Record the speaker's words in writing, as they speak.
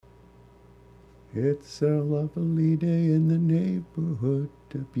It's a lovely day in the neighborhood,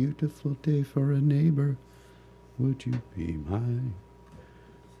 a beautiful day for a neighbor. Would you be mine?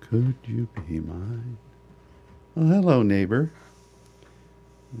 Could you be mine? Well, hello, neighbor.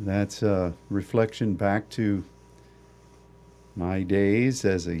 That's a reflection back to my days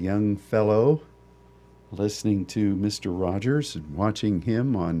as a young fellow, listening to Mr. Rogers and watching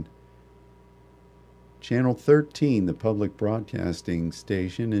him on Channel 13, the public broadcasting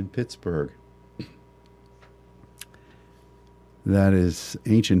station in Pittsburgh. That is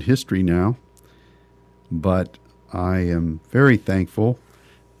ancient history now, but I am very thankful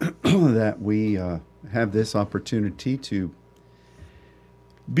that we have this opportunity to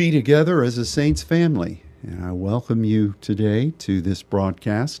be together as a Saints family. And I welcome you today to this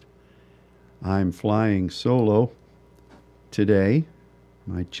broadcast. I'm flying solo today.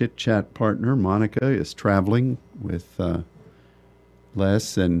 My chit-chat partner, Monica, is traveling with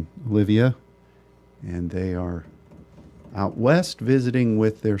Les and Olivia, and they are out west visiting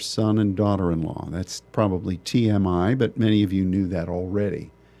with their son and daughter-in-law. That's probably TMI, but many of you knew that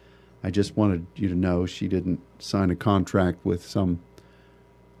already. I just wanted you to know she didn't sign a contract with some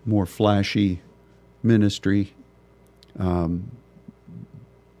more flashy ministry. We'll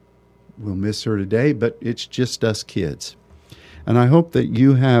miss her today, but it's just us kids. And I hope that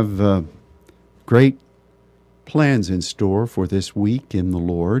you have great plans in store for this week in the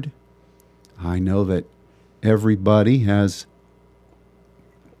Lord. I know that everybody has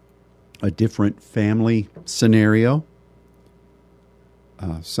a different family scenario.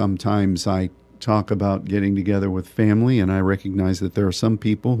 Sometimes I talk about getting together with family, and I recognize that there are some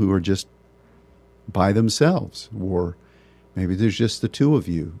people who are just by themselves, or maybe there's just the two of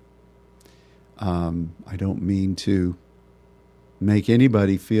you. I don't mean to make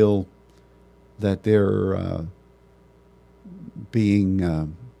anybody feel that they're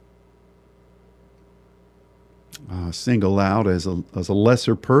being singled out as a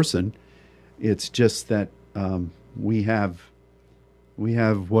lesser person. It's just that we have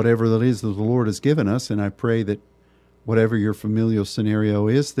whatever that is that the Lord has given us, and I pray that whatever your familial scenario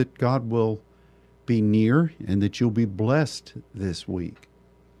is, that God will be near and that you'll be blessed this week.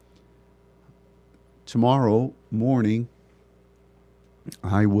 Tomorrow morning,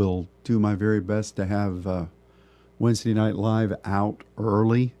 I will do my very best to have Wednesday Night Live out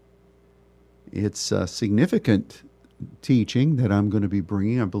early. It's a significant teaching that I'm going to be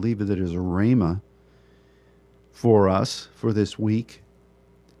bringing. I believe that it is a rhema for us for this week.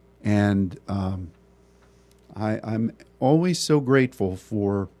 And I'm always so grateful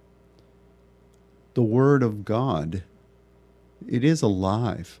for the Word of God. It is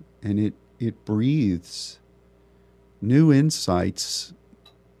alive, and it breathes new insights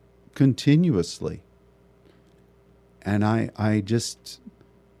continuously. And I just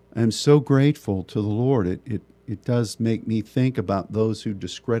am so grateful to the Lord. It does make me think about those who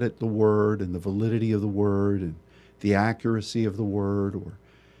discredit the Word and the validity of the Word and the accuracy of the Word,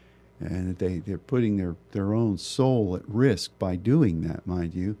 and they're putting their own soul at risk by doing that,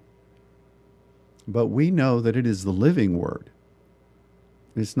 mind you. But we know that it is the living Word.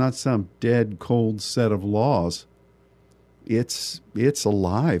 It's not some dead, cold set of laws. It's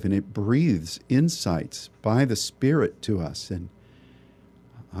alive, and it breathes insights by the Spirit to us. And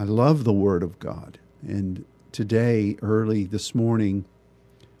I love the Word of God. And today, early this morning,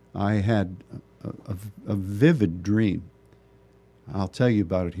 I had a vivid dream. I'll tell you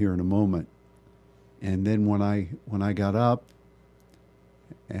about it here in a moment. And then when I got up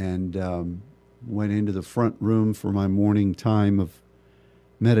and went into the front room for my morning time of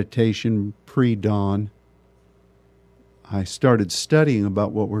meditation pre-dawn, I started studying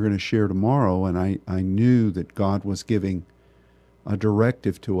about what we're going to share tomorrow, and I knew that God was giving a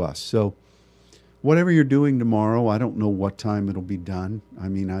directive to us. So whatever you're doing tomorrow, I don't know what time it'll be done. I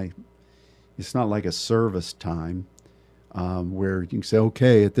mean, it's not like a service time where you can say,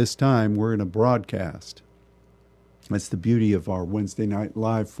 okay, at this time we're in a broadcast. That's the beauty of our Wednesday Night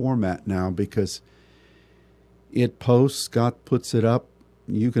Live format now, because it posts, God puts it up.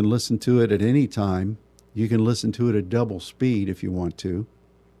 You can listen to it at any time. You can listen to it at double speed if you want to.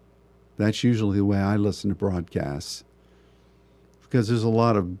 That's usually the way I listen to broadcasts, because there's a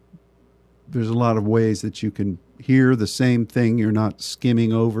lot of ways that you can hear the same thing. You're not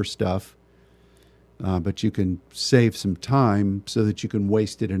skimming over stuff, but you can save some time so that you can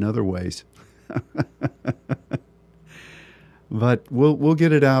waste it in other ways. But we'll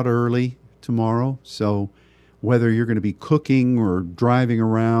get it out early tomorrow. So whether you're going to be cooking or driving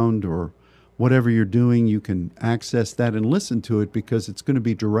around or whatever you're doing, you can access that and listen to it, because it's going to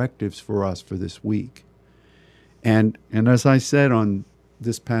be directives for us for this week. And as I said on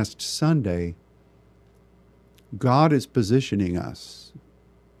this past Sunday, God is positioning us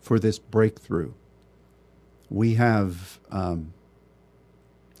for this breakthrough. We have the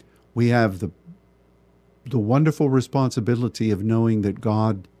wonderful responsibility of knowing that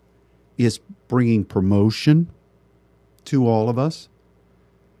God is bringing promotion to all of us,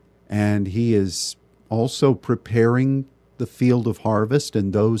 and He is also preparing the field of harvest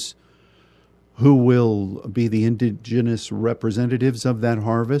and those who will be the indigenous representatives of that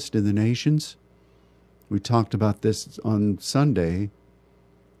harvest in the nations. We talked about this on Sunday,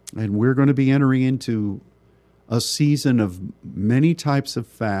 and we're going to be entering into a season of many types of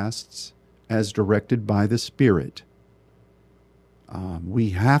fasts as directed by the Spirit.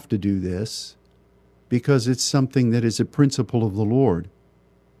 We have to do this because it's something that is a principle of the Lord.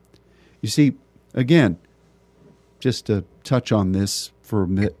 You see, again, just to touch on this for a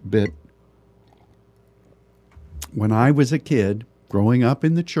bit, when I was a kid growing up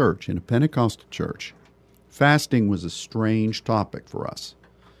in the church, in a Pentecostal church, fasting was a strange topic for us.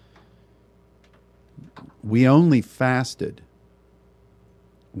 We only fasted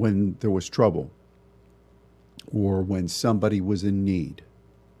when there was trouble or when somebody was in need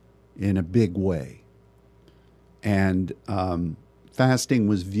in a big way. And fasting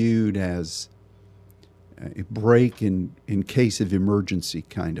was viewed as a break in case of emergency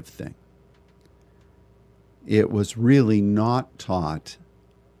kind of thing. It was really not taught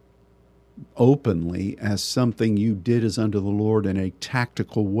openly as something you did as unto the Lord in a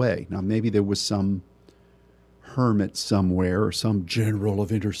tactical way. Now, maybe there was some hermit somewhere or some general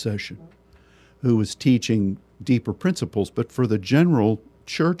of intercession who was teaching deeper principles, but for the general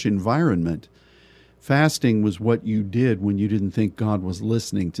church environment, fasting was what you did when you didn't think God was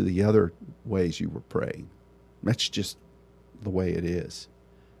listening to the other ways you were praying. That's just the way it is.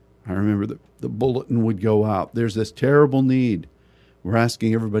 I remember the bulletin would go out. There's this terrible need. We're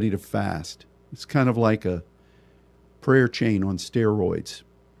asking everybody to fast. It's kind of like a prayer chain on steroids.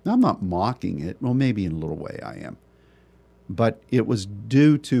 Now, I'm not mocking it. Well, maybe in a little way I am. But it was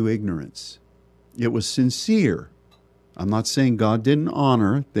due to ignorance. It was sincere. I'm not saying God didn't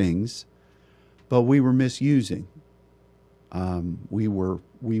honor things, but we were misusing. We were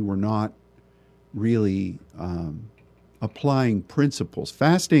not really applying principles.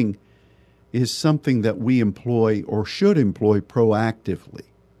 Fasting is something that we employ or should employ proactively.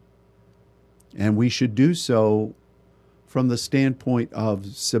 And we should do so from the standpoint of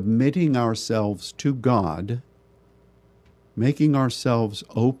submitting ourselves to God, making ourselves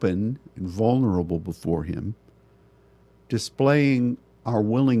open and vulnerable before Him, displaying our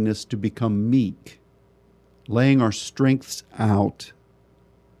willingness to become meek, laying our strengths out,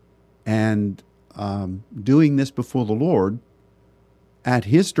 and doing this before the Lord at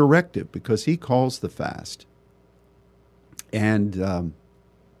His directive, because He calls the fast. And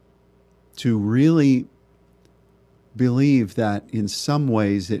to really believe that in some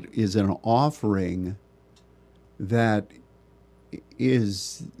ways it is an offering that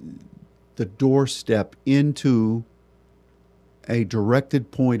is the doorstep into a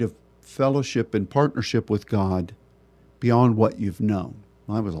directed point of fellowship and partnership with God beyond what you've known.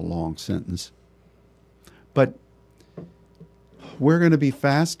 Well, that was a long sentence. But we're going to be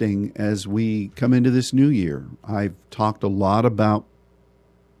fasting as we come into this new year. I've talked a lot about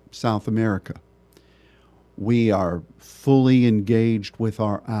South America. We are fully engaged with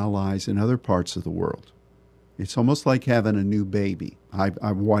our allies in other parts of the world. It's almost like having a new baby.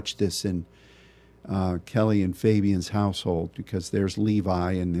 I've watched this in Kelly and Fabian's household, because there's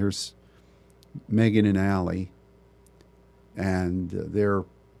Levi and there's Megan and Allie, and they're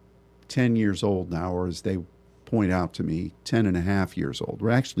 10 years old now, or as they point out to me, 10 and a half years old.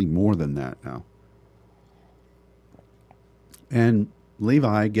 We're actually more than that now. And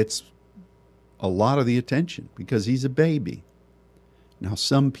Levi gets a lot of the attention because he's a baby. Now,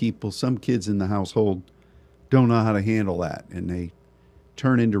 some kids in the household don't know how to handle that, and they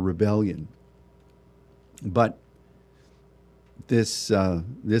turn into rebellion. But this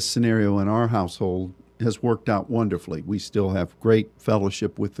scenario in our household has worked out wonderfully. We still have great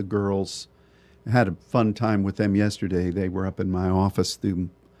fellowship with the girls. I had a fun time with them yesterday. They were up in my office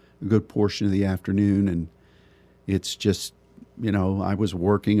through a good portion of the afternoon, and it's just, I was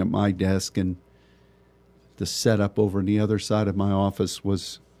working at my desk, and the setup over on the other side of my office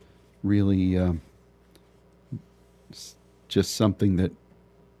was really just something that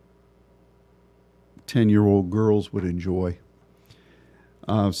 10-year-old girls would enjoy.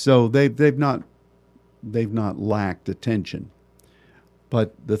 So they've not lacked attention.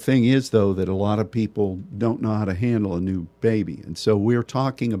 But the thing is, though, that a lot of people don't know how to handle a new baby. And so we're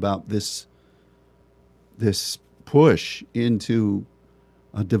talking about this push into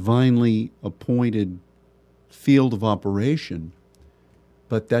a divinely appointed field of operation.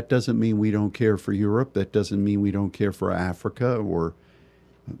 But that doesn't mean we don't care for Europe. That doesn't mean we don't care for Africa or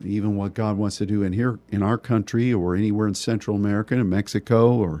even what God wants to do in here in our country or anywhere in Central America and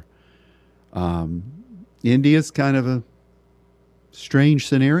Mexico or India's kind of a strange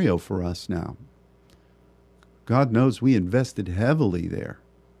scenario for us now. God knows we invested heavily there.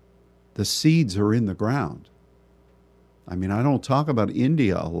 The seeds are in the ground. I mean, I don't talk about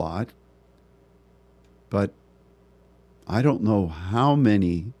India a lot, but I don't know how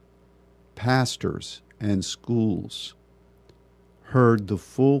many pastors and schools heard the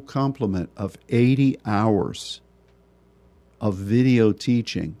full complement of 80 hours of video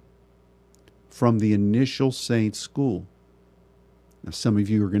teaching from the initial Saints School. Now, some of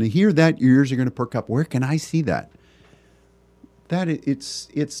you are going to hear that. Your ears are going to perk up. Where can I see that?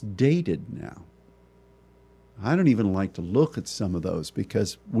 It's dated now. I don't even like to look at some of those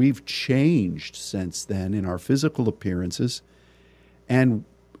because we've changed since then in our physical appearances. And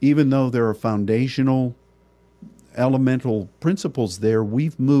even though there are foundational, elemental principles there,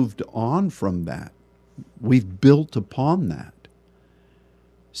 we've moved on from that. We've built upon that.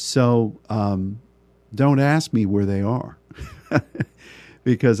 So don't ask me where they are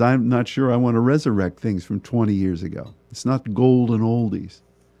because I'm not sure I want to resurrect things from 20 years ago. It's not golden oldies.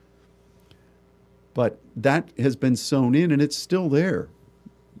 But that has been sown in, and it's still there.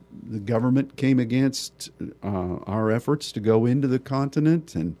 The government came against our efforts to go into the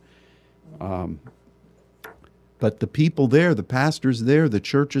continent, and but the people there, the pastors there, the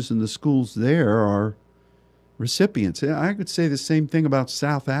churches and the schools there are recipients. I could say the same thing about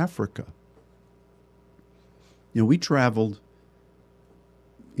South Africa. You know, we traveled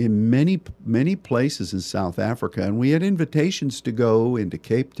in many places in South Africa, and we had invitations to go into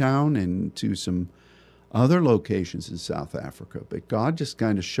Cape Town and to some other locations in South Africa, but God just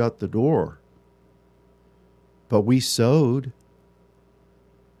kind of shut the door. But we sowed.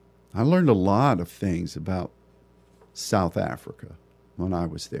 I learned a lot of things about South Africa when I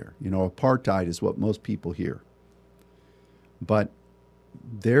was there. You know, apartheid is what most people hear. But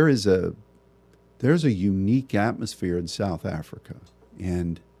there's a unique atmosphere in South Africa,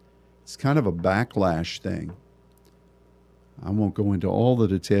 and it's kind of a backlash thing. I won't go into all the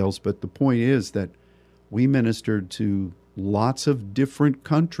details, but the point is that we ministered to lots of different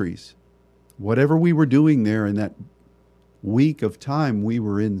countries. Whatever we were doing there in that week of time, we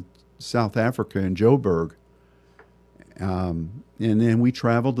were in South Africa in Joburg. And then we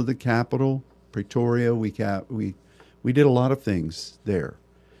traveled to the capital, Pretoria. We did a lot of things there.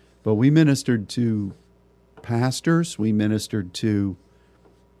 But we ministered to pastors. We ministered to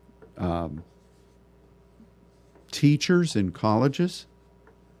teachers in colleges.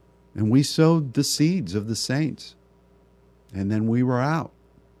 And we sowed the seeds of the saints. And then we were out.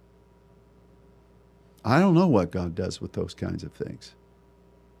 I don't know what God does with those kinds of things.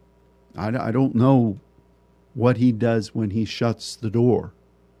 I don't know what he does when he shuts the door.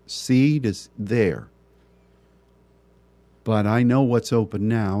 Seed is there. But I know what's open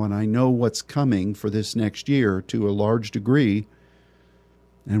now, and I know what's coming for this next year to a large degree.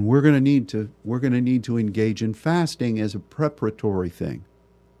 And we're going to need to engage in fasting as a preparatory thing,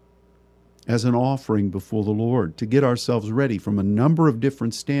 as an offering before the Lord, to get ourselves ready from a number of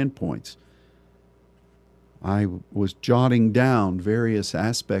different standpoints. I was jotting down various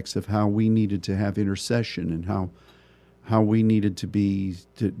aspects of how we needed to have intercession and how we needed to be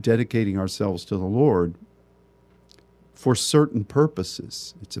dedicating ourselves to the Lord for certain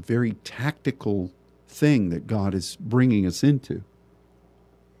purposes. It's a very tactical thing that God is bringing us into.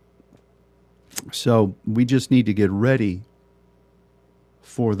 So we just need to get ready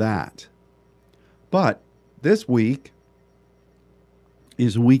for that. But this week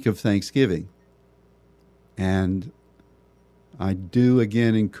is a week of Thanksgiving. And I do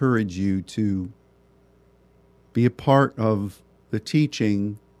again encourage you to be a part of the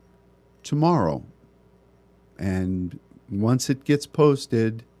teaching tomorrow. And once it gets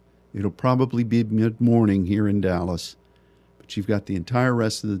posted, it'll probably be mid-morning here in Dallas. But you've got the entire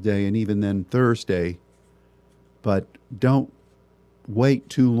rest of the day and even then Thursday. But don't wait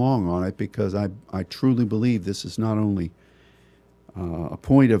too long on it, because I truly believe this is not only a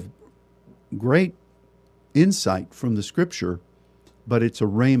point of great insight from the Scripture, but it's a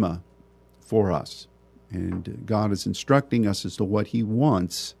rhema for us. And God is instructing us as to what he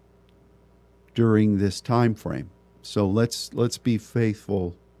wants during this time frame. So let's be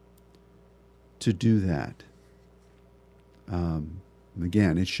faithful to do that.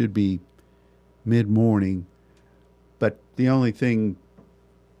 Again, it should be mid-morning, but the only thing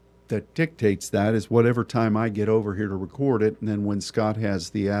that dictates that is whatever time I get over here to record it, and then when Scott has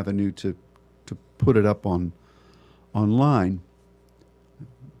the avenue to put it up on online.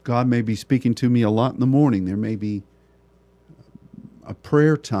 God may be speaking to me a lot in the morning. There may be a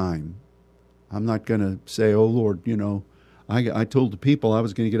prayer time. I'm not going to say, oh, Lord, I told the people I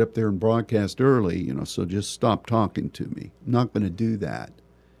was going to get up there and broadcast early, so just stop talking to me. I'm not going to do that.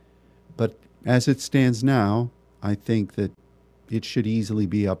 But as it stands now, I think that it should easily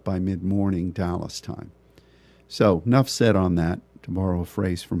be up by mid-morning Dallas time. So enough said on that, to borrow a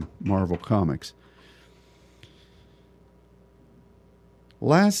phrase from Marvel Comics.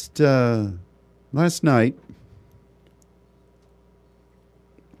 Last night,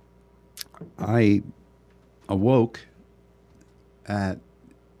 I awoke at,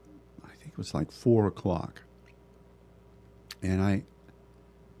 I think it was like 4 o'clock. And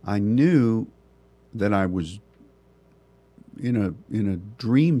I knew that I was in a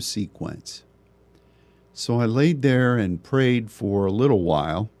dream sequence. So I laid there and prayed for a little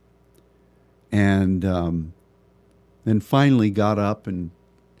while, and then finally got up and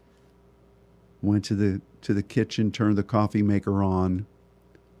went to the kitchen, turned the coffee maker on,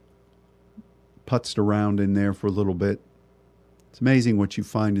 putzed around in there for a little bit. It's amazing what you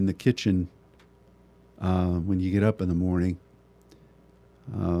find in the kitchen when you get up in the morning.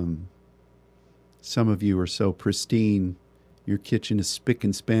 Some of you are so pristine, your kitchen is spick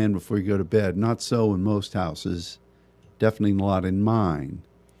and span before you go to bed. Not so in most houses, definitely not in mine.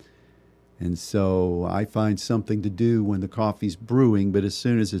 And so I find something to do when the coffee's brewing, but as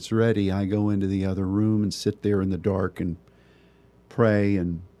soon as it's ready, I go into the other room and sit there in the dark and pray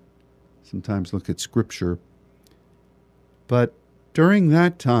and sometimes look at scripture. But during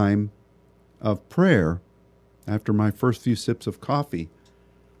that time of prayer, after my first few sips of coffee,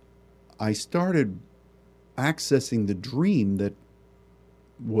 I started accessing the dream that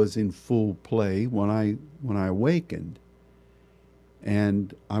was in full play when I awakened.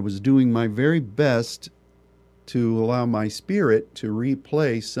 And I was doing my very best to allow my spirit to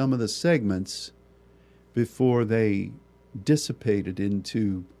replay some of the segments before they dissipated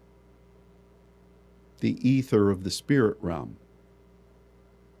into the ether of the spirit realm.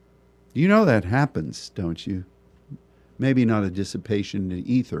 You know that happens, don't you? Maybe not a dissipation in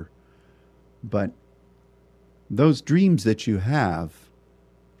the ether, but those dreams that you have,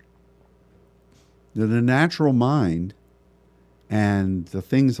 the natural mind and the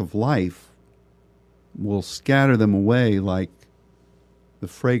things of life will scatter them away like the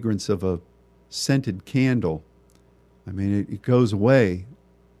fragrance of a scented candle. I mean, it goes away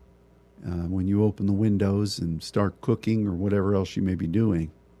when you open the windows and start cooking or whatever else you may be doing.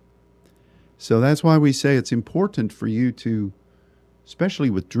 So that's why we say it's important for you to, especially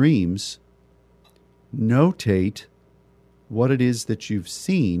with dreams, notate what it is that you've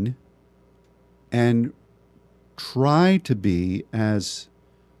seen and try to be as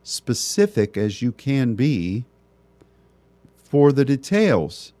specific as you can be for the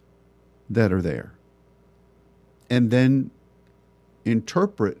details that are there. And then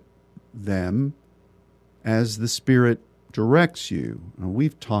interpret them as the Spirit directs you. Now,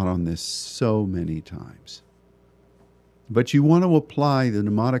 we've taught on this so many times. But you want to apply the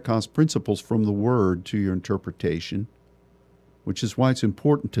pneumaticos principles from the Word to your interpretation, which is why it's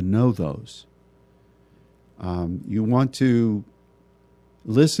important to know those. You want to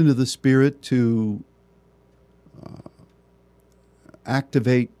listen to the Spirit to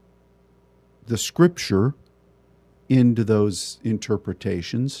activate the Scripture into those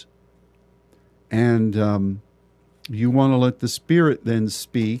interpretations. And you want to let the Spirit then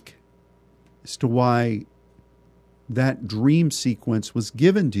speak as to why that dream sequence was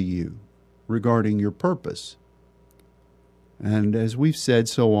given to you regarding your purpose. And as we've said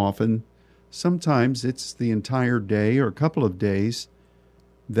so often, sometimes it's the entire day or a couple of days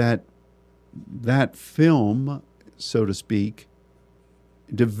that film, so to speak,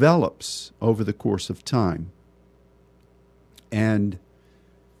 develops over the course of time. And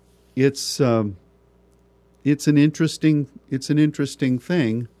it's an interesting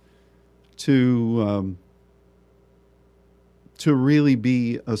thing to really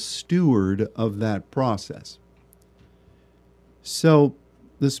be a steward of that process. So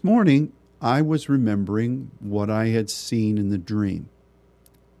this morning, I was remembering what I had seen in the dream.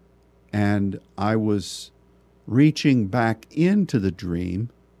 And I was reaching back into the dream,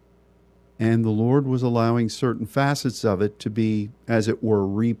 and the Lord was allowing certain facets of it to be, as it were,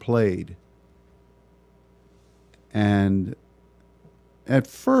 replayed. And at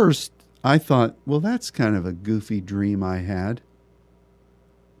first, I thought, well, that's kind of a goofy dream I had.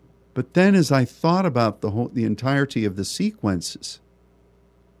 But then as I thought about the entirety of the sequences,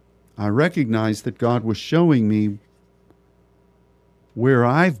 I recognized that God was showing me where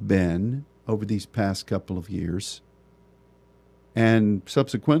I've been over these past couple of years and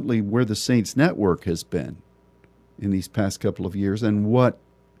subsequently where the Saints Network has been in these past couple of years and what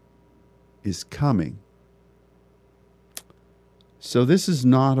is coming. So this is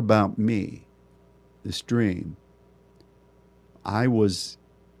not about me, this dream. I was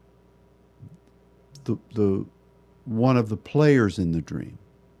the one of the players in the dream.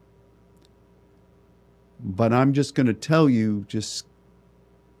 But I'm just going to tell you just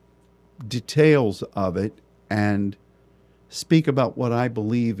details of it and speak about what I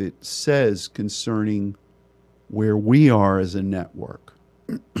believe it says concerning where we are as a network.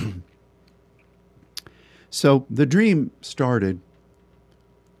 So the dream started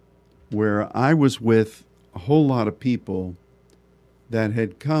where I was with a whole lot of people that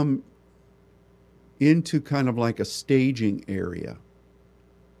had come into kind of like a staging area.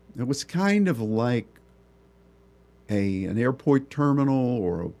 It was kind of like an airport terminal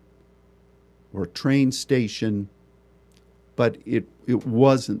or a train station, but it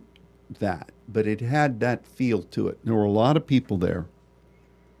wasn't that. But it had that feel to it. There were a lot of people there.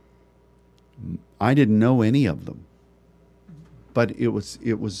 I didn't know any of them, but it was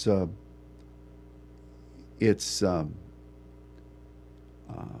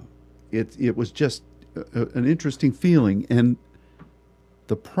just an interesting feeling. And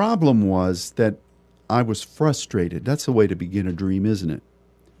the problem was that I was frustrated. That's the way to begin a dream, isn't it?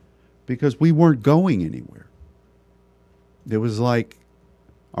 Because we weren't going anywhere. It was like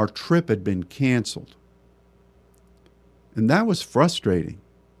our trip had been canceled. And that was frustrating.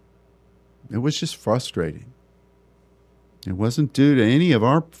 It was just frustrating. It wasn't due to any of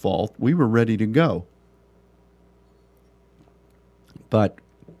our fault. We were ready to go. But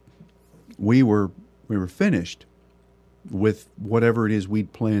we were finished with whatever it is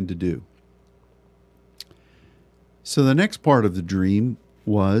we'd planned to do. So the next part of the dream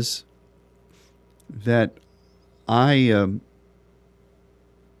was that I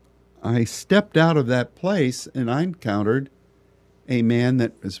stepped out of that place and I encountered a man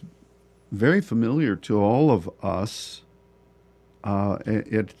that is very familiar to all of us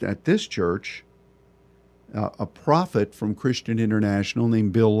at this church, a prophet from Christian International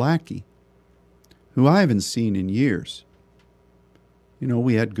named Bill Lackey, who I haven't seen in years. You know,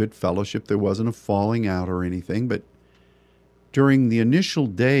 we had good fellowship. There wasn't a falling out or anything, but during the initial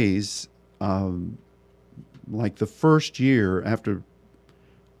days, like the first year after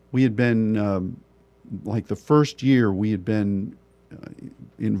we had been,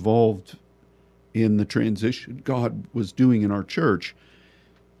 involved in the transition God was doing in our church,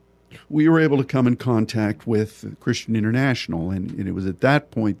 we were able to come in contact with Christian International. And it was at that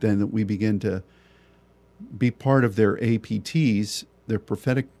point then that we began to be part of their APTs, their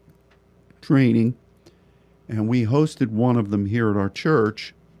prophetic training. And we hosted one of them here at our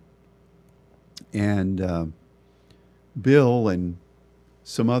church. And Bill and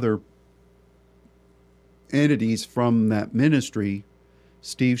some other entities from that ministry,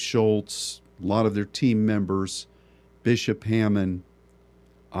 Steve Schultz, a lot of their team members, Bishop Hammond,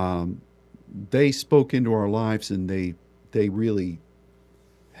 they spoke into our lives and they really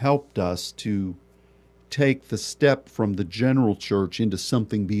helped us to take the step from the general church into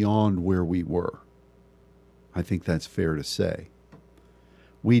something beyond where we were. I think that's fair to say.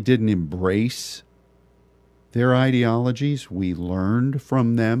 We didn't embrace their ideologies. We learned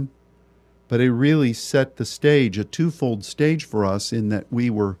from them. But it really set the stage, a twofold stage for us, in that we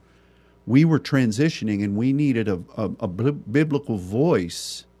were transitioning and we needed a biblical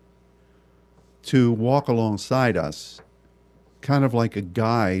voice to walk alongside us, kind of like a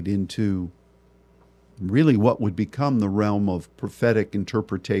guide into really what would become the realm of prophetic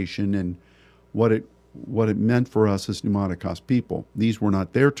interpretation and what it meant for us as Pneumaticos people. These were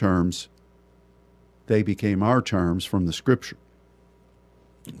not their terms. They became our terms from the Scripture.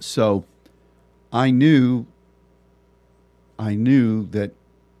 So I knew that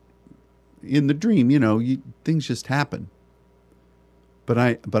in the dream, things just happen. But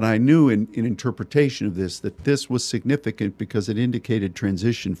I knew in interpretation of this that this was significant because it indicated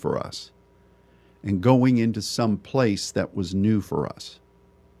transition for us and going into some place that was new for us.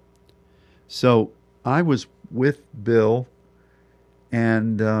 So I was with Bill,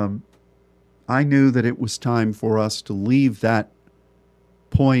 and I knew that it was time for us to leave that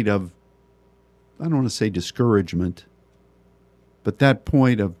point of, I don't want to say discouragement, but that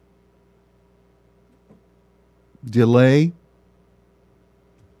point of delay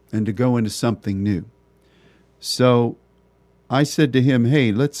and to go into something new. So I said to him,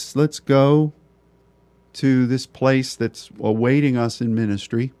 hey, let's go to this place that's awaiting us in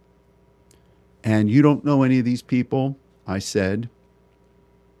ministry. And you don't know any of these people, I said,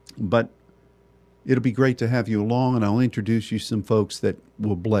 but it'll be great to have you along, and I'll introduce you some folks that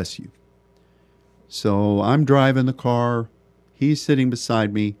will bless you. So I'm driving the car. He's sitting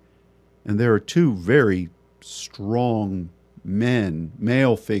beside me, and there are two very strong men,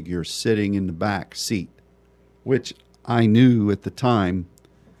 male figures, sitting in the back seat, which I knew at the time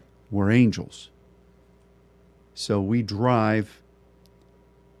were angels. So we drive,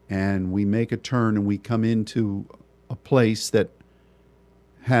 and we make a turn, and we come into a place that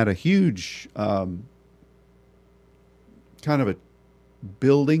had a huge kind of a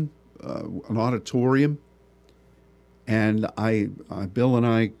building, an auditorium. And Bill and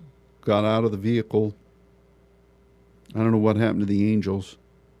I got out of the vehicle. I don't know what happened to the angels,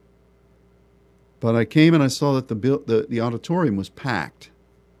 but I came and I saw that the auditorium was packed.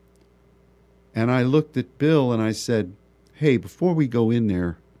 And I looked at Bill and I said, "Hey, before we go in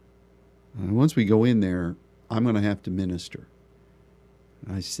there, once we go in there, I'm going to have to minister."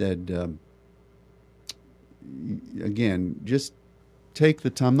 I said, again, just take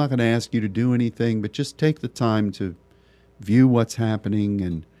the time. I'm not going to ask you to do anything, but just take the time to view what's happening.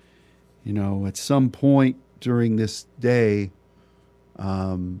 And, at some point during this day,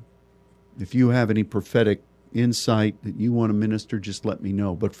 if you have any prophetic insight that you want to minister, just let me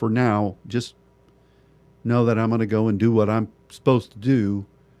know. But for now, just know that I'm going to go and do what I'm supposed to do,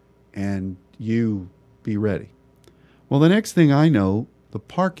 and you be ready. Well, the next thing I know, the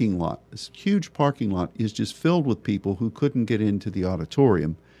parking lot, this huge parking lot, is just filled with people who couldn't get into the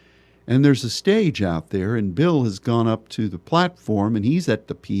auditorium. And there's a stage out there, and Bill has gone up to the platform, and he's at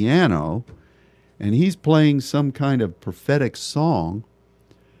the piano, and he's playing some kind of prophetic song.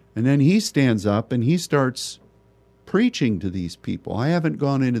 And then he stands up and he starts preaching to these people. I haven't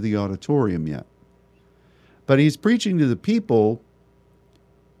gone into the auditorium yet. But he's preaching to the people,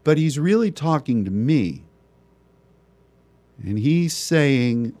 but he's really talking to me. And he's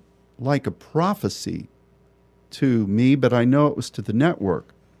saying, like a prophecy to me, but I know it was to the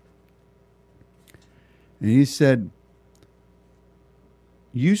network. And he said,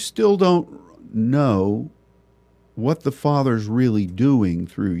 "You still don't know what the Father's really doing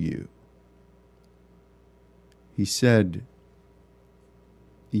through you." He said,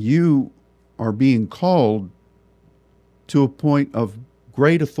 "You are being called to a point of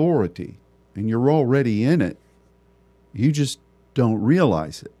great authority, and you're already in it. You just don't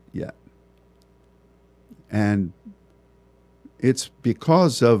realize it yet. And it's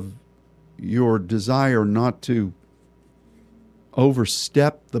because of your desire not to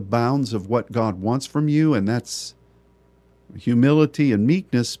overstep the bounds of what God wants from you, and that's humility and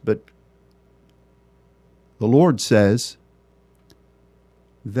meekness. But the Lord says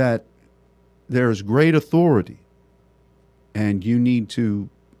that there's great authority, and you need to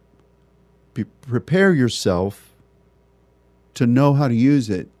prepare yourself to know how to use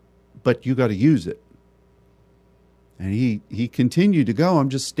it, but you got to use it." And he continued to go. I'm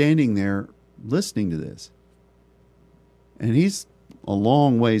just standing there listening to this. And he's a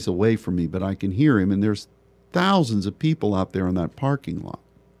long ways away from me, but I can hear him, and there's thousands of people out there in that parking lot.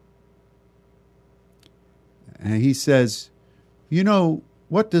 And he says,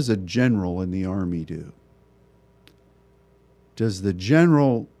 "What does a general in the army do? Does the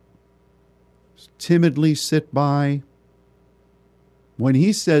general timidly sit by? When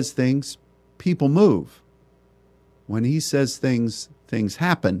he says things, people move. When he says things, things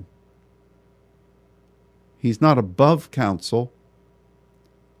happen. He's not above counsel,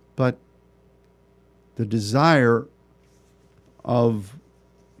 but the desire of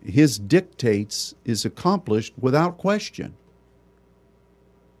his dictates is accomplished without question."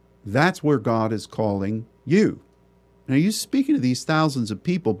 That's where God is calling you. Now, he's speaking to these thousands of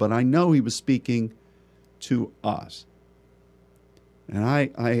people, but I know he was speaking to us. And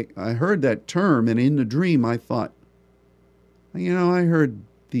I heard that term, and in the dream I thought, I heard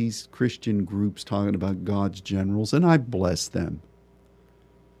these Christian groups talking about God's generals, and I bless them.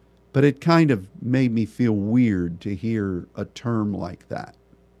 But it kind of made me feel weird to hear a term like that,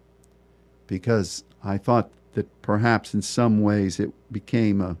 because I thought that perhaps in some ways it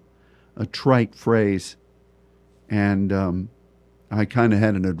became a trite phrase, and I kind of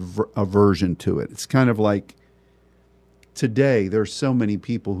had an aversion to it. It's kind of like today there's so many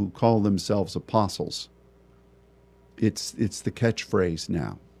people who call themselves apostles. It's the catchphrase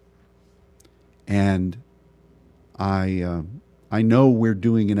now. And I know we're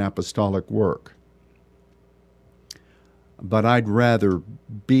doing an apostolic work, but I'd rather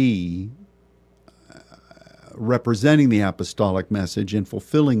be representing the apostolic message and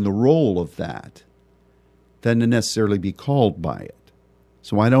fulfilling the role of that than to necessarily be called by it.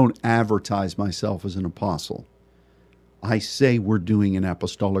 So I don't advertise myself as an apostle. I say we're doing an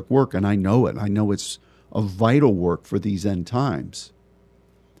apostolic work, and I know it. I know it's a vital work for these end times.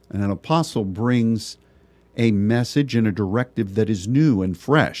 And an apostle brings a message and a directive that is new and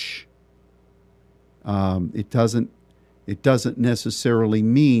fresh. It doesn't necessarily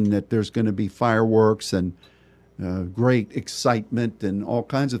mean that there's going to be fireworks and great excitement and all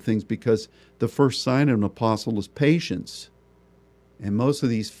kinds of things, because the first sign of an apostle is patience. And most of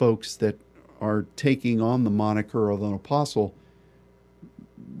these folks that are taking on the moniker of an apostle,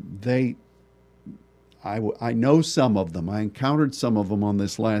 I know some of them. I encountered some of them on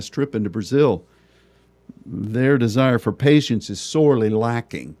this last trip into Brazil. Their desire for patience is sorely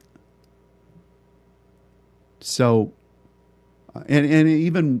lacking. So, and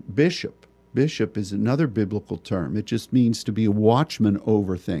even bishop. Bishop is another biblical term. It just means to be a watchman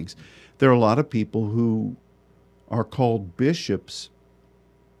over things. There are a lot of people who are called bishops,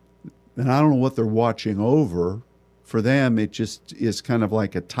 and I don't know what they're watching over. For them, it just is kind of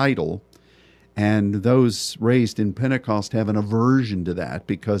like a title. And those raised in Pentecost have an aversion to that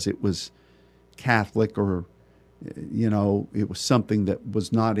because it was Catholic, or, it was something that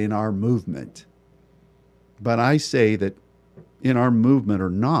was not in our movement. But I say that in our movement or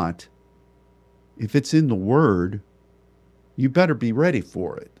not, if it's in the Word, you better be ready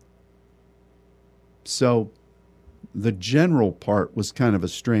for it. So the general part was kind of a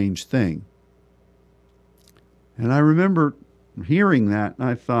strange thing. And I remember hearing that, and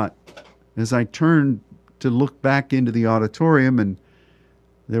I thought, as I turned to look back into the auditorium, and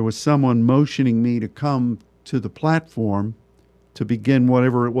there was someone motioning me to come to the platform to begin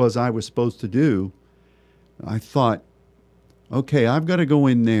whatever it was I was supposed to do, I thought, okay, I've got to go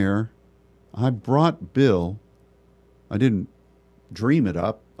in there. I brought Bill. I didn't dream it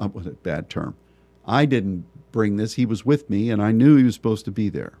up. What a bad term. I didn't bring this. He was with me, and I knew he was supposed to be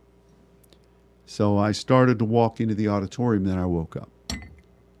there. So I started to walk into the auditorium, then I woke up.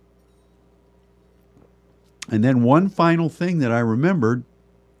 And then one final thing that I remembered,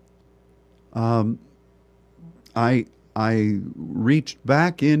 I reached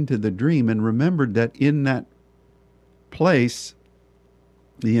back into the dream and remembered that in that place,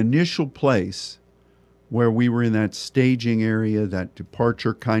 the initial place where we were in that staging area, that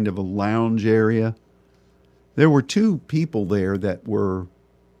departure kind of a lounge area, there were two people there that were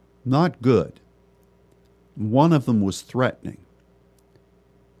not good. One of them was threatening.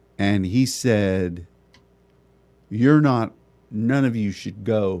 And he said, none of you should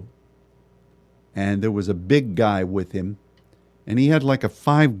go. And there was a big guy with him, and he had like a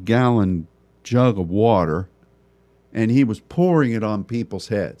 5-gallon jug of water, and he was pouring it on people's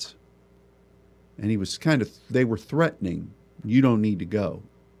heads. And they were threatening, you don't need to go.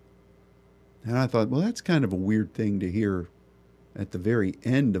 And I thought, well, that's kind of a weird thing to hear at the very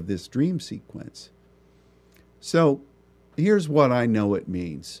end of this dream sequence. So here's what I know it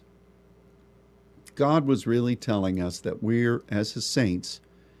means. God was really telling us that we're, as His saints,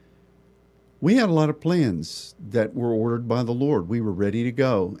 we had a lot of plans that were ordered by the Lord. We were ready to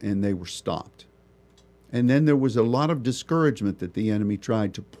go, and they were stopped. And then there was a lot of discouragement that the enemy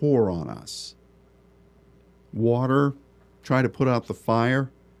tried to pour on us. Water, try to put out the fire,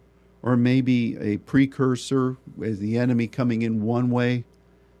 or maybe a precursor as the enemy coming in one way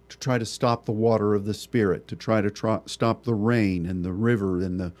to try to stop the water of the Spirit, to try to stop the rain and the river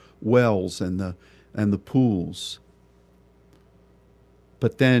and the wells and the pools.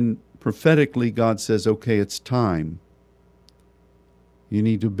 But then prophetically, God says, okay, it's time. You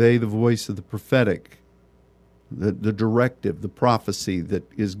need to obey the voice of the prophetic, the directive, the prophecy that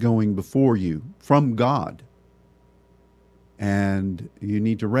is going before you from God. And you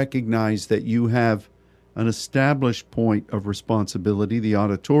need to recognize that you have an established point of responsibility, the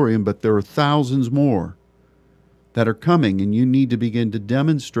auditorium, but there are thousands more that are coming, and you need to begin to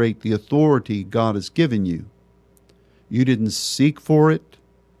demonstrate the authority God has given you. You didn't seek for it.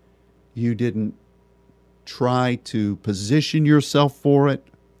 You didn't try to position yourself for it,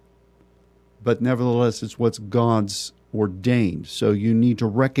 but nevertheless, it's what's God's ordained. So you need to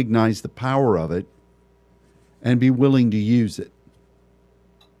recognize the power of it and be willing to use it.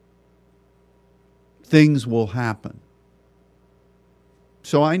 Things will happen.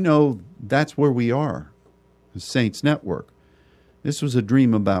 So I know that's where we are, the Saints Network. This was a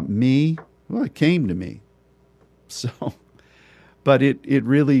dream about me. Well, it came to me. So, but it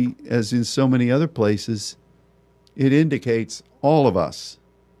really, as in so many other places, it indicates all of us,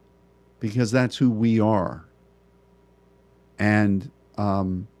 because that's who we are. And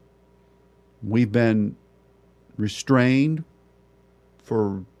we've been restrained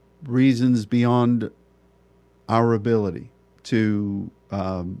for reasons beyond our ability to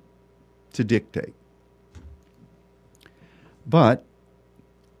dictate. But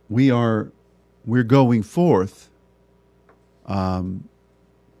we're going forth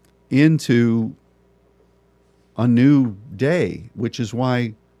into a new day, which is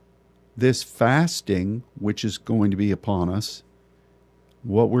why this fasting, which is going to be upon us,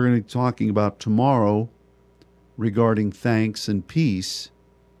 what we're going to be talking about tomorrow regarding thanks and peace,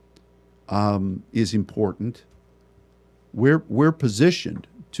 is important. We're positioned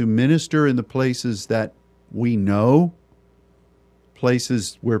to minister in the places that we know,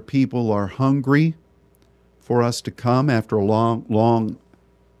 places where people are hungry for us to come after a long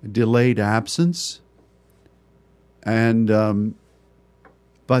delayed absence. And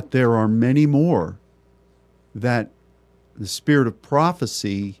but there are many more that the spirit of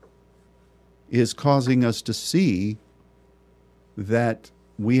prophecy is causing us to see that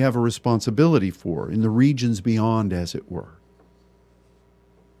we have a responsibility for in the regions beyond, as it were,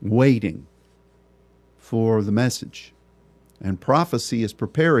 waiting for the message. And prophecy is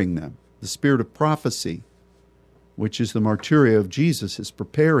preparing them. The spirit of prophecy, which is the martyria of Jesus, is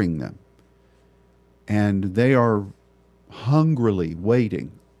preparing them. And they are hungrily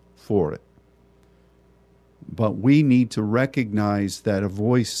waiting for it. But we need to recognize that a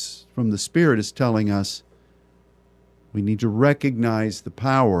voice from the Spirit is telling us we need to recognize the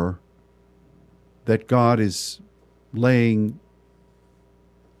power that God is laying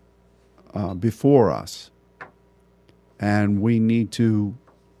before us. And we need to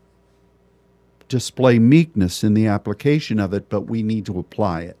display meekness in the application of it, but we need to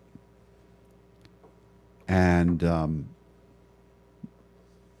apply it. And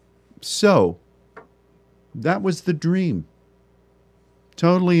so that was the dream.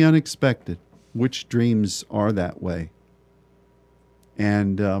 Totally unexpected, which dreams are that way.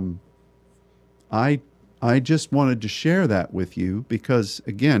 And I just wanted to share that with you because,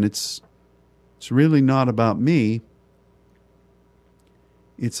 again, it's really not about me.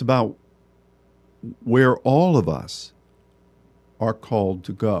 It's about where all of us are called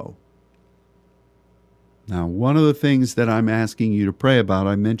to go. Now, one of the things that I'm asking you to pray about,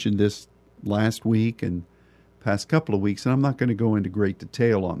 I mentioned this last week and past couple of weeks, and I'm not going to go into great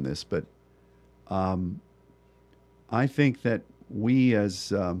detail on this, but I think that we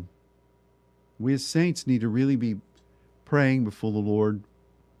as saints need to really be praying before the Lord.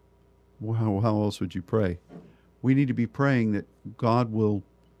 How else would you pray? We need to be praying that God will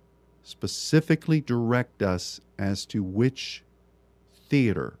specifically direct us as to which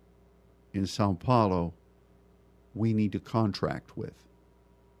theater in Sao Paulo we need to contract with.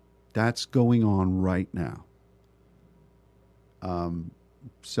 That's going on right now.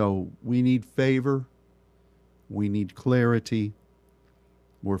 So we need favor. We need clarity.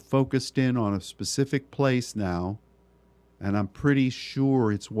 We're focused in on a specific place now, and I'm pretty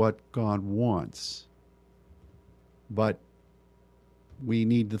sure it's what God wants. But we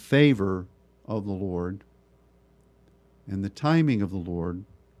need the favor of the Lord and the timing of the Lord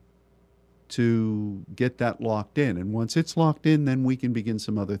to get that locked in. And once it's locked in, then we can begin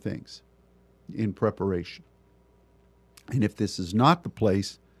some other things in preparation. And if this is not the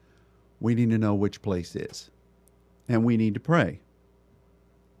place, we need to know which place is. And we need to pray.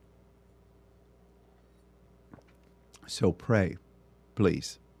 So pray,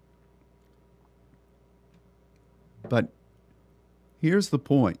 please. But here's the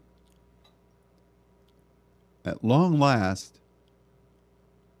point. At long last,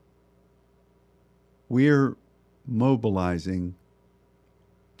 we're mobilizing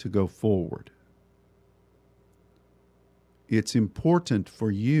to go forward. It's important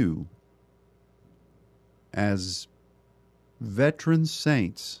for you as veteran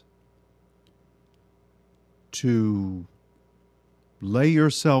saints to lay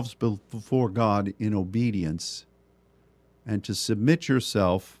yourselves before God in obedience and to submit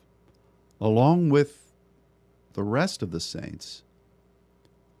yourself along with the rest of the saints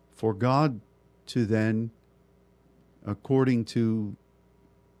for God to then, according to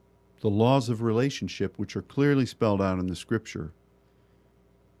the laws of relationship, which are clearly spelled out in the Scripture,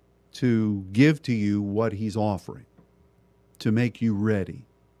 to give to you what He's offering, to make you ready.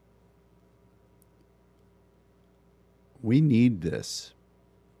 We need this.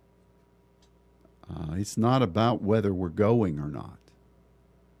 It's not about whether we're going or not.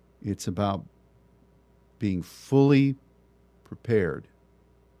 It's about being fully prepared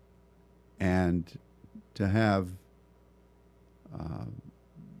and to have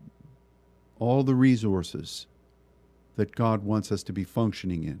all the resources that God wants us to be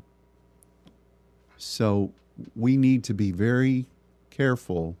functioning in. So we need to be very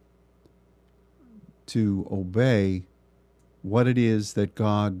careful to obey what it is that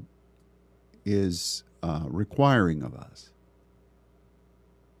God is requiring of us.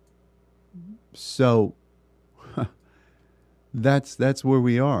 So that's where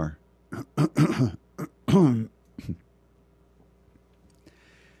we are.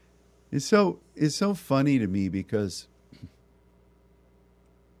 It's so funny to me because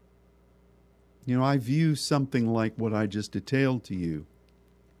I view something like what I just detailed to you,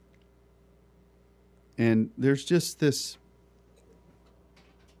 and there's just this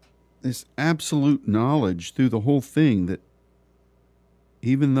absolute knowledge through the whole thing that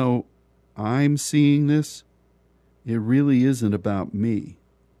even though I'm seeing this, it really isn't about me.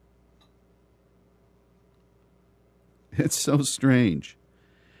 It's so strange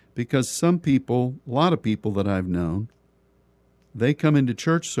because some people, a lot of people that I've known, they come into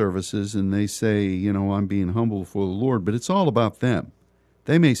church services and they say, I'm being humble before the Lord, but it's all about them.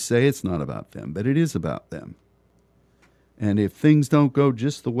 They may say it's not about them, but it is about them. And if things don't go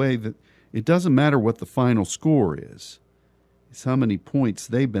just the way that, it doesn't matter what the final score is. It's how many points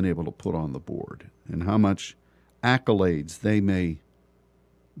they've been able to put on the board and how much accolades they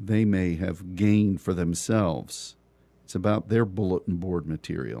may have gained for themselves. It's about their bulletin board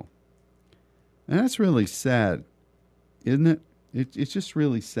material. And that's really sad, isn't it? It's just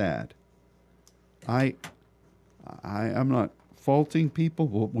really sad. I'm not faulting people.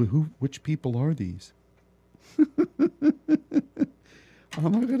 Well, which people are these? I'm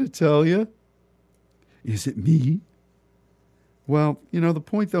not going to tell you. Is it me? Well, the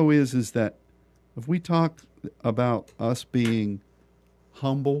point though is that if we talk about us being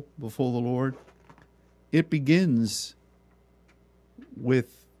humble before the Lord, it begins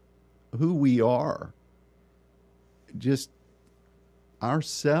with who we are, just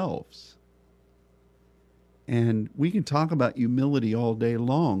ourselves. And we can talk about humility all day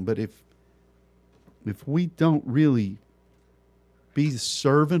long, but if we don't really be the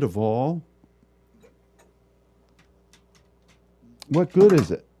servant of all, what good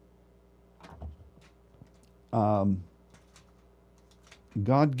is it?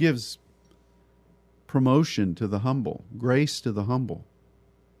 God gives promotion to the humble, grace to the humble.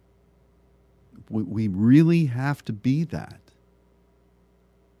 We really have to be that.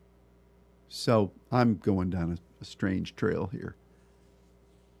 So I'm going down a strange trail here.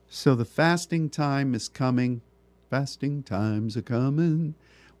 So the fasting time is coming. Fasting times are coming,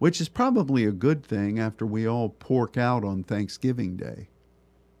 which is probably a good thing after we all pork out on Thanksgiving Day.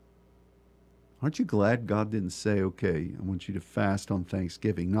 Aren't you glad God didn't say, okay, I want you to fast on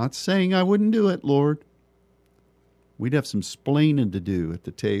Thanksgiving? Not saying I wouldn't do it, Lord. We'd have some splaining to do at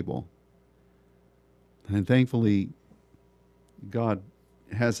the table. And thankfully, God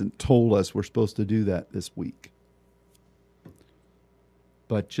hasn't told us we're supposed to do that this week.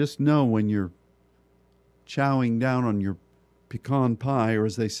 But just know when you're chowing down on your pecan pie, or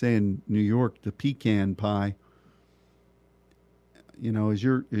as they say in New York, the pecan pie, as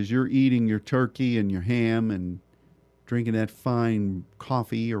you're eating your turkey and your ham and drinking that fine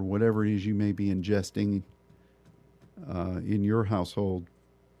coffee or whatever it is you may be ingesting in your household,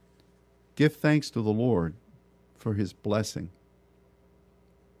 give thanks to the Lord for his blessing.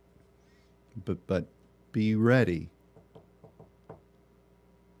 But be ready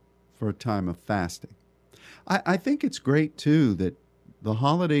for a time of fasting. I think it's great, too, that the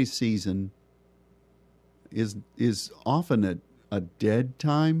holiday season is often a dead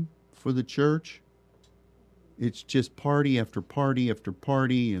time for the church. It's just party after party after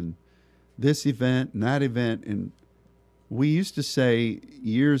party and this event and that event. And we used to say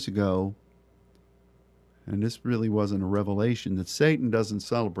years ago, and this really wasn't a revelation, that Satan doesn't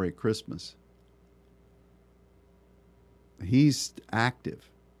celebrate Christmas. He's active.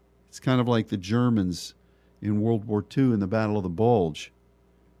 It's kind of like the Germans in World War II in the Battle of the Bulge.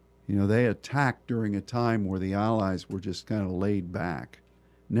 They attacked during a time where the Allies were just kind of laid back,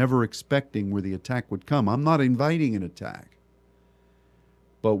 never expecting where the attack would come. I'm not inviting an attack,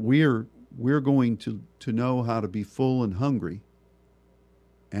 but we're going to know how to be full and hungry,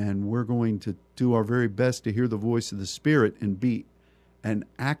 and we're going to do our very best to hear the voice of the Spirit and be an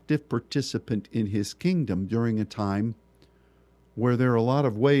active participant in his kingdom during a time where there are a lot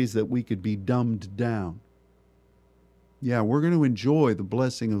of ways that we could be dumbed down. Yeah, we're going to enjoy the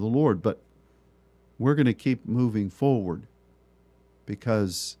blessing of the Lord, but we're going to keep moving forward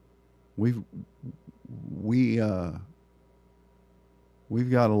because we've got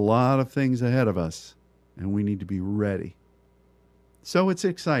a lot of things ahead of us, and we need to be ready. So it's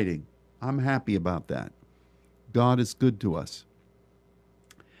exciting. I'm happy about that. God is good to us.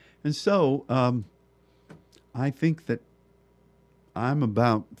 And so I think that I'm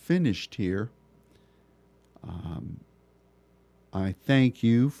about finished here. I thank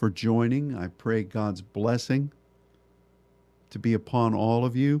you for joining. I pray God's blessing to be upon all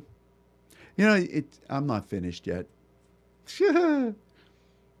of you. I'm not finished yet.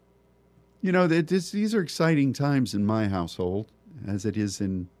 These are exciting times in my household, as it is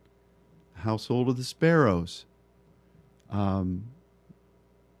in the household of the Sparrows. Our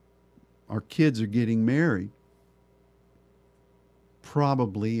kids are getting married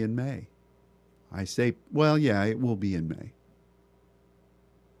probably in May. I say, well, yeah, it will be in May.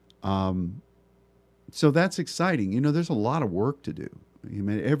 So that's exciting. There's a lot of work to do.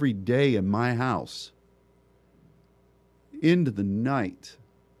 Every day in my house, into the night,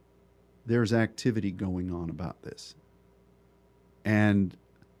 there's activity going on about this. And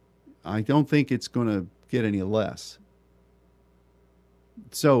I don't think it's going to get any less.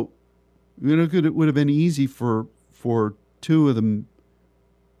 So, it would have been easy for two of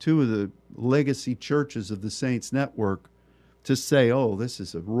the legacy churches of the Saints Network to say, "Oh, this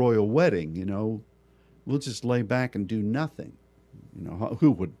is a royal wedding. We'll just lay back and do nothing."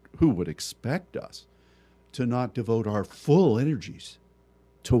 Who would expect us to not devote our full energies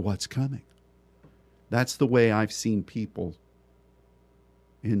to what's coming? That's the way I've seen people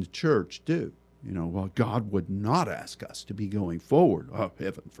in the church do. Well, God would not ask us to be going forward. Oh,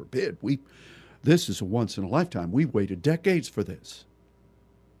 heaven forbid. This is a once in a lifetime. We waited decades for this.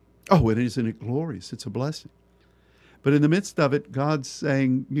 Oh, isn't it glorious? It's a blessing. But in the midst of it, God's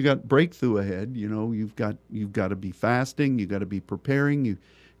saying, you got breakthrough ahead. You've got to be fasting. You got to be preparing. You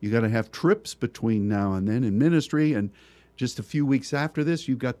got to have trips between now and then in ministry. And just a few weeks after this,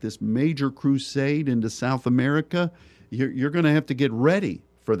 you've got this major crusade into South America. You're going to have to get ready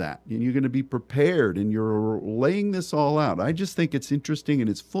for that. And you're going to be prepared. And you're laying this all out. I just think it's interesting, and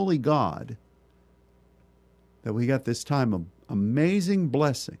it's fully God that we got this time of amazing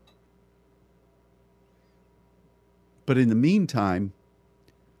blessing. But in the meantime,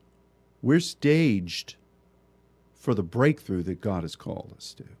 we're staged for the breakthrough that God has called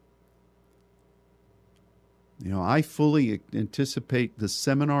us to. I fully anticipate the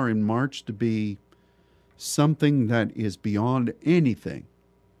seminar in March to be something that is beyond anything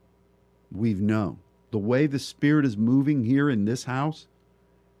we've known. The way the Spirit is moving here in this house,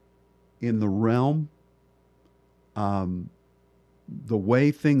 in the realm, the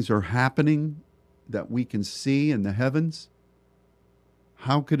way things are happening that we can see in the heavens,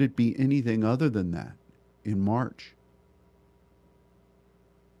 how could it be anything other than that in March?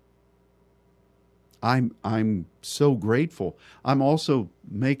 I'm so grateful. I'm also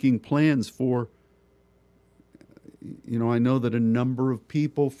making plans for, I know that a number of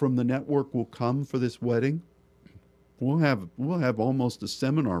people from the network will come for this wedding. We'll have almost a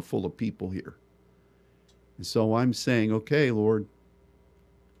seminar full of people here. And so I'm saying, okay, Lord,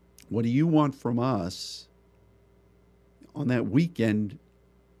 what do you want from us on that weekend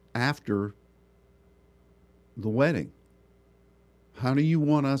after the wedding? How do you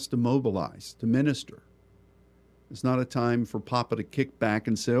want us to mobilize, to minister? It's not a time for Papa to kick back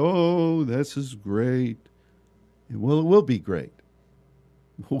and say, "Oh, this is great." Well, it will be great.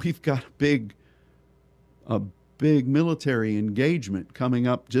 We've got a big military engagement coming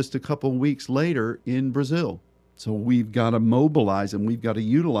up just a couple weeks later in Brazil. So we've got to mobilize and we've got to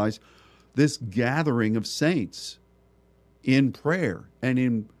utilize this gathering of saints in prayer and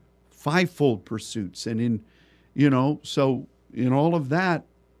in fivefold pursuits and in, so in all of that,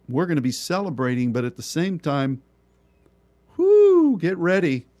 we're going to be celebrating, but at the same time, get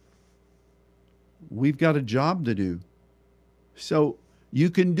ready. We've got a job to do. So you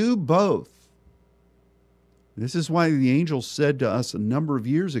can do both. This is why the angel said to us a number of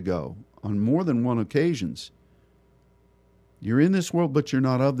years ago on more than one occasions, you're in this world, but you're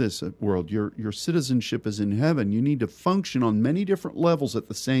not of this world. Your citizenship is in heaven. You need to function on many different levels at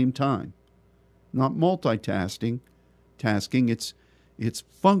the same time. Not multitasking. It's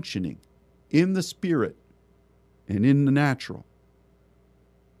functioning in the spirit and in the natural.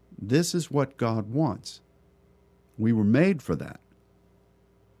 This is what God wants. We were made for that.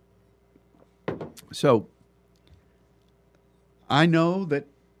 So, I know that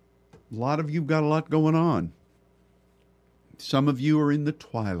a lot of you got a lot going on. Some of you are in the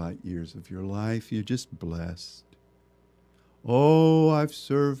twilight years of your life. You're just blessed. Oh, I've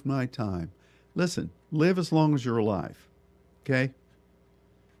served my time. Listen, live as long as you're alive. Okay?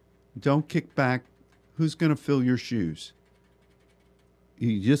 Don't kick back. Who's going to fill your shoes?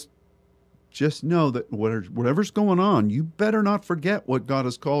 You just know that whatever's going on, you better not forget what God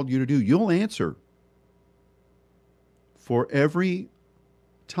has called you to do. You'll answer for every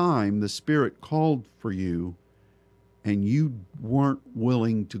time the Spirit called for you and you weren't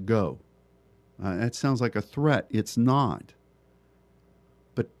willing to go. That sounds like a threat. It's not.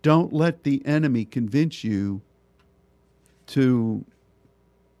 But don't let the enemy convince you to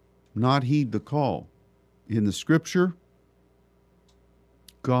not heed the call. In the scripture,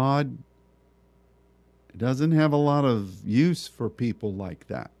 God doesn't have a lot of use for people like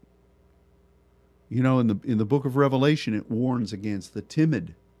that. You know, in the book of Revelation, it warns against the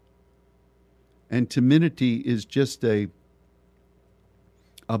timid. And timidity is just a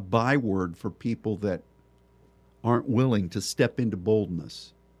byword for people that aren't willing to step into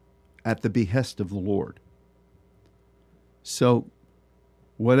boldness at the behest of the Lord. So,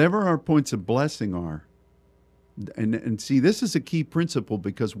 whatever our points of blessing are, and see, this is a key principle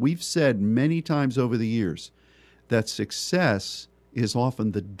because we've said many times over the years that success is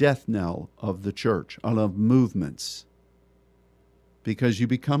often the death knell of the church, of movements. Because you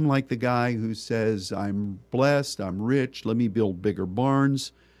become like the guy who says, I'm blessed, I'm rich, let me build bigger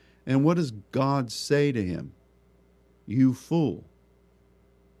barns. And what does God say to him? You fool.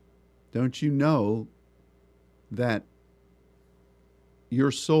 Don't you know that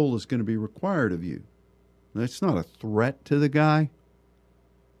your soul is going to be required of you? That's not a threat to the guy.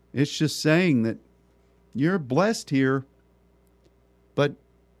 It's just saying that you're blessed here, but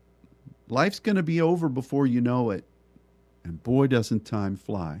life's going to be over before you know it. And boy, doesn't time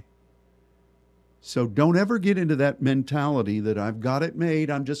fly. So don't ever get into that mentality that I've got it made,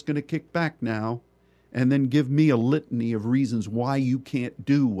 I'm just going to kick back now, and then give me a litany of reasons why you can't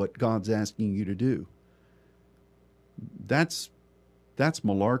do what God's asking you to do. That's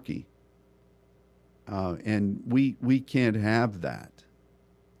malarkey. And we can't have that.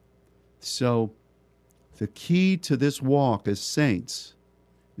 So the key to this walk as saints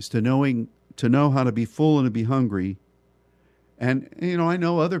is to know how to be full and to be hungry. And, you know, I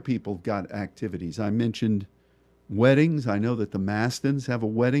know other people got activities. I mentioned weddings. I know that the Mastons have a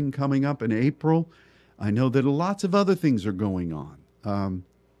wedding coming up in April. I know that lots of other things are going on.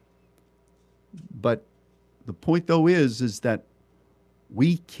 But the point, though, is that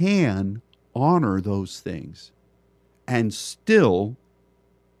we can honor those things and still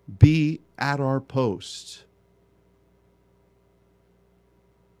be at our post.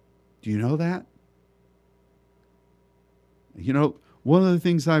 Do you know that? You know, one of the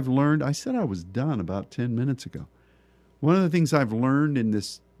things I've learned, I said I was done about 10 minutes ago. One of the things I've learned in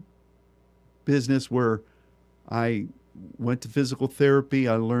this business where I went to physical therapy,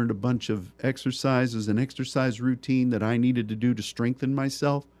 I learned a bunch of exercises, an exercise routine that I needed to do to strengthen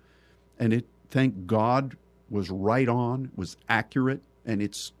myself. And it, thank God, was right on, was accurate, and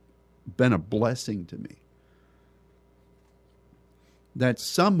it's been a blessing to me. That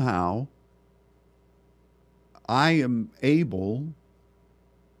somehow I am able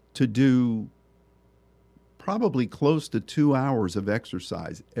to do probably close to 2 hours of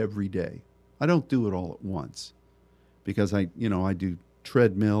exercise every day. I don't do it all at once because I do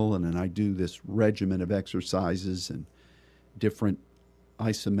treadmill and then I do this regimen of exercises and different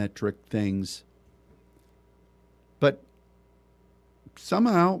isometric things. But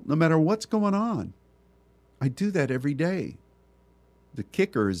somehow, no matter what's going on, I do that every day. The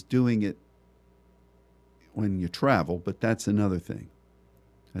kicker is doing it when you travel, but that's another thing.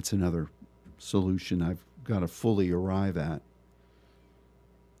 That's another solution I've got to fully arrive at.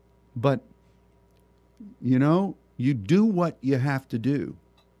 But, you know, you do what you have to do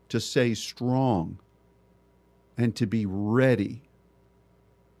to stay strong and to be ready.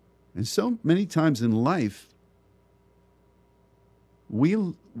 And so many times in life,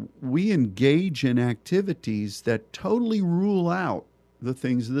 we engage in activities that totally rule out the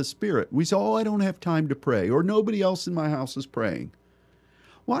things of the Spirit. We say, I don't have time to pray, or nobody else in my house is praying.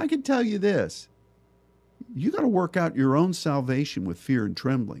 Well, I can tell you this. You got to work out your own salvation with fear and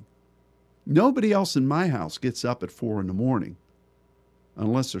trembling. Nobody else in my house gets up at 4 a.m.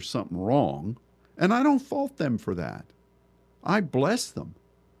 unless there's something wrong, and I don't fault them for that. I bless them.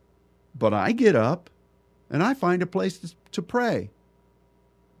 But I get up and I find a place to pray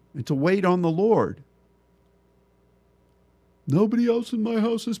and to wait on the Lord. Nobody else in my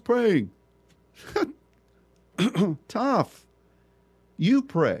house is praying. Tough. You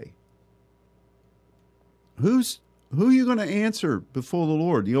pray. Who are you going to answer before the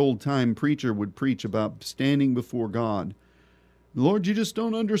Lord? The old-time preacher would preach about standing before God. Lord, you just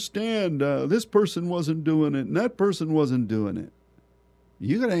don't understand. This person wasn't doing it, and that person wasn't doing it.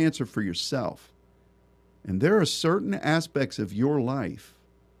 You got to answer for yourself. And there are certain aspects of your life,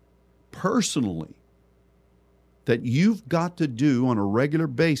 personally, that you've got to do on a regular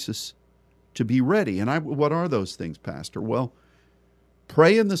basis to be ready. And what are those things, Pastor? Well,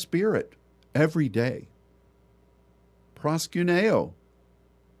 pray in the Spirit every day. Proskuneo.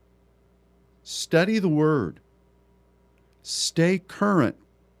 Study the Word. Stay current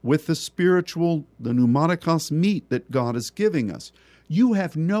with the spiritual, the pneumatikos meat that God is giving us. You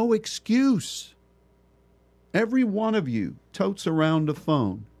have no excuse. Every one of you totes around a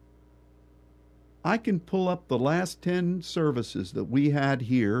phone. I can pull up the last 10 services that we had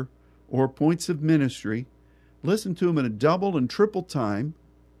here or points of ministry, listen to them in a double and triple time,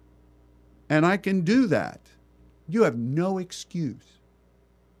 and I can do that. You have no excuse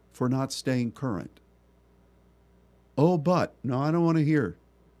for not staying current. Oh, but, no, I don't want to hear.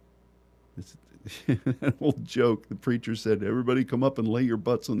 It's an old joke. The preacher said, everybody come up and lay your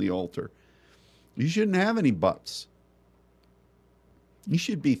butts on the altar. You shouldn't have any butts. You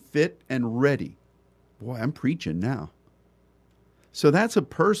should be fit and ready. Boy, I'm preaching now. So that's a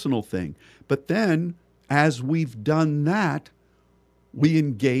personal thing. But then, as we've done that, we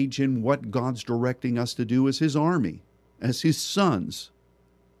engage in what God's directing us to do as His army, as His sons.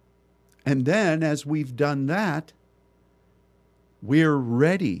 And then, as we've done that, we're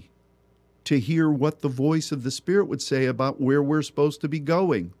ready to hear what the voice of the Spirit would say about where we're supposed to be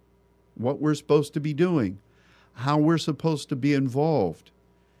going, what we're supposed to be doing, how we're supposed to be involved.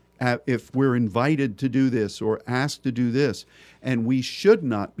 If we're invited to do this or asked to do this. And we should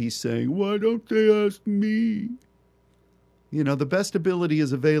not be saying, why don't they ask me? You know, the best ability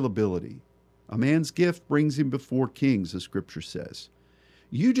is availability. A man's gift brings him before kings, the Scripture says.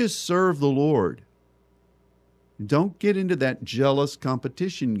 You just serve the Lord. Don't get into that jealous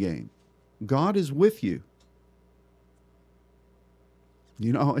competition game. God is with you.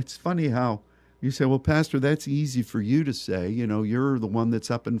 You know, it's funny how you say, well, Pastor, that's easy for you to say. You know, you're the one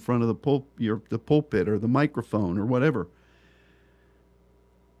that's up in front of the pulpit or the microphone or whatever.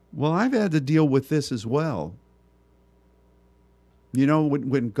 Well, I've had to deal with this as well. You know,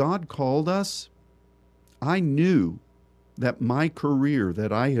 when God called us, I knew that my career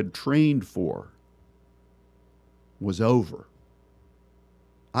that I had trained for was over.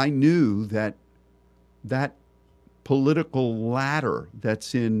 I knew that that political ladder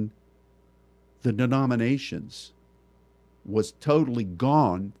that's in the denominations was totally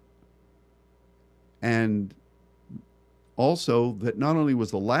gone. And also that not only was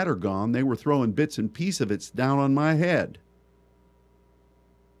the ladder gone, they were throwing bits and pieces of it down on my head.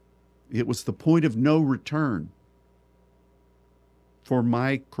 It was the point of no return for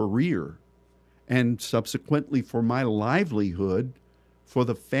my career and subsequently for my livelihood, for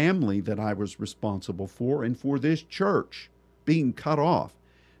the family that I was responsible for, and for this church being cut off.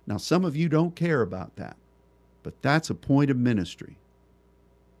 Now, some of you don't care about that, but that's a point of ministry.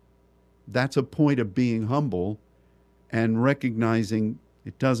 That's a point of being humble and recognizing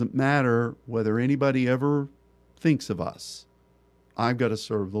it doesn't matter whether anybody ever thinks of us. I've got to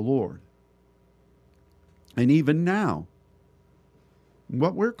serve the Lord. And even now,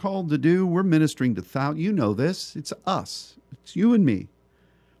 what we're called to do, we're ministering to thousands. You know this. It's us. It's you and me.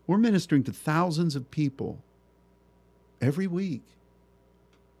 We're ministering to thousands of people every week.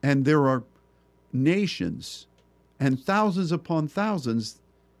 And there are nations and thousands upon thousands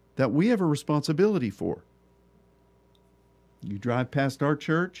that we have a responsibility for. You drive past our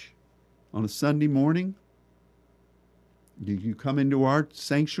church on a Sunday morning. You come into our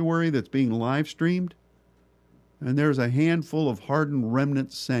sanctuary that's being live streamed. And there's a handful of hardened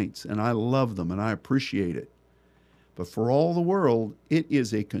remnant saints. And I love them and I appreciate it. But for all the world, it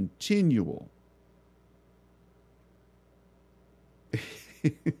is a continual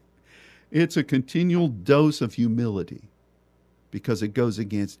it's a continual dose of humility because it goes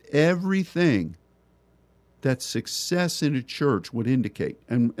against everything that success in a church would indicate.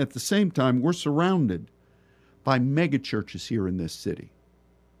 And at the same time, we're surrounded by mega churches here in this city.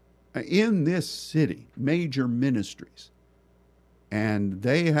 In this city, major ministries. And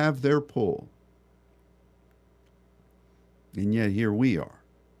they have their pull. And yet here we are.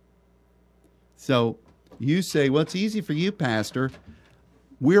 So you say, well, it's easy for you, Pastor.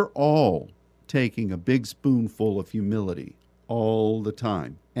 We're all taking a big spoonful of humility all the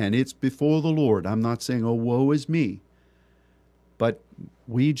time. And it's before the Lord. I'm not saying, oh, woe is me. But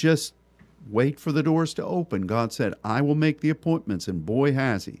we just wait for the doors to open. God said, I will make the appointments, and boy,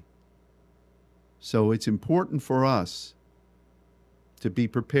 has He. So it's important for us to be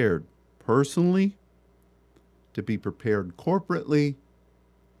prepared personally, to be prepared corporately,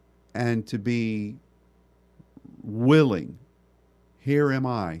 and to be willing. Here am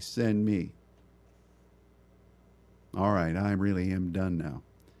I, send me. All right, I really am done now.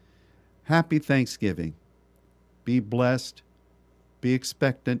 Happy Thanksgiving. Be blessed. Be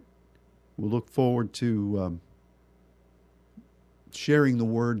expectant. We'll look forward to sharing the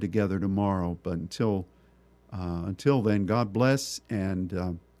word together tomorrow. But until then, God bless,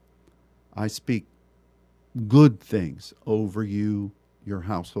 and I speak good things over you, your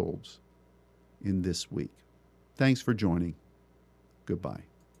households, in this week. Thanks for joining. Goodbye.